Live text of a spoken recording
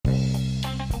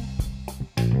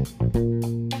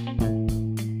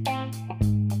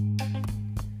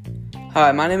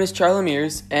Hi, my name is Charlie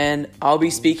Mears, and I'll be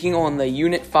speaking on the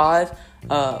Unit 5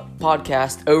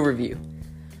 podcast overview.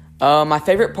 My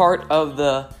favorite part of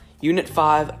the Unit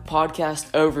 5 podcast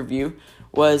overview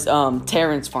was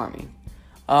Terrence farming.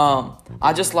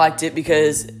 I just liked it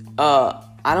because I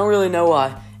don't really know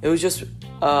why. It was just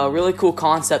a really cool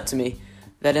concept to me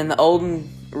that in the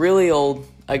really old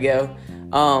ago,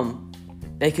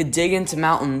 they could dig into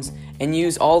mountains and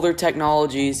use all their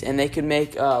technologies, and they could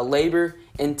make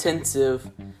labor-intensive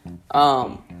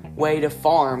way to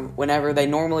farm whenever they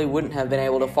normally wouldn't have been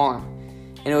able to farm.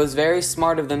 And it was very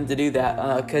smart of them to do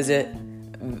that because it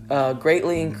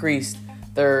greatly increased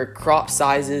their crop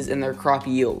sizes and their crop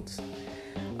yields.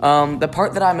 The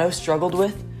part that I most struggled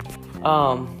with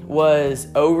was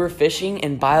overfishing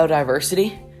and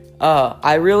biodiversity.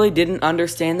 I really didn't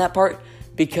understand that part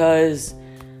because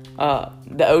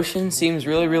the ocean seems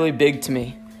really, really big to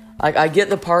me. Like, I get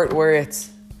the part where it's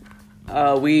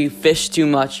we fish too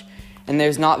much and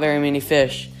there's not very many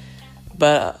fish.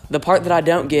 But the part that I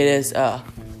don't get is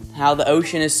how the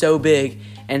ocean is so big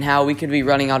and how we could be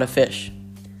running out of fish.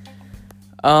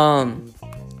 The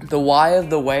why of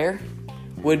the where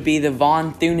would be the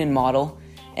von Thunen model,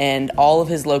 and all of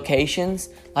his locations,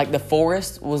 like the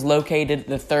forest was located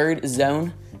the third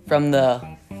zone from the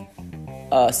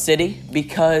city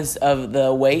because of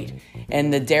the weight,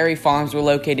 and the dairy farms were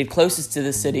located closest to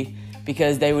the city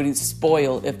because they would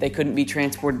spoil if they couldn't be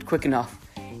transported quick enough.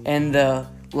 And the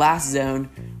last zone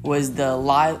was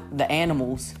the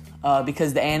animals,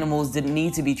 because the animals didn't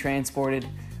need to be transported.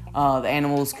 The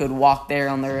animals could walk there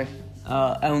on their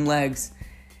own legs,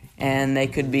 and they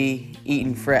could be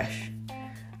eaten fresh.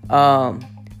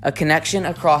 A connection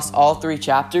across all three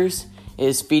chapters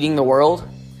is feeding the world,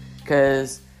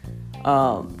 because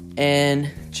in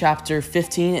chapter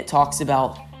 15 it talks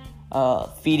about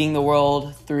feeding the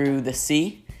world through the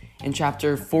sea. In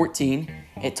chapter 14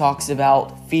 it talks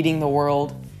about feeding the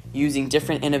world using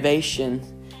different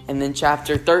innovations. And then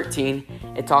chapter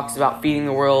 13 it talks about feeding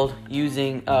the world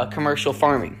using commercial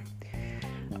farming.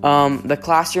 The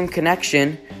classroom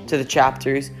connection to the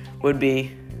chapters would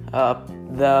be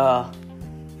the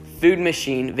food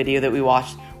machine video that we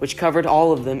watched, which covered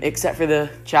all of them except for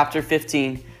the chapter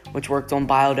 15, which worked on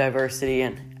biodiversity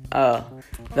and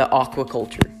the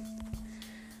aquaculture.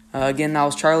 Again, that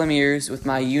was Charlie Mears with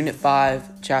my Unit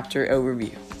 5 chapter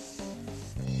overview.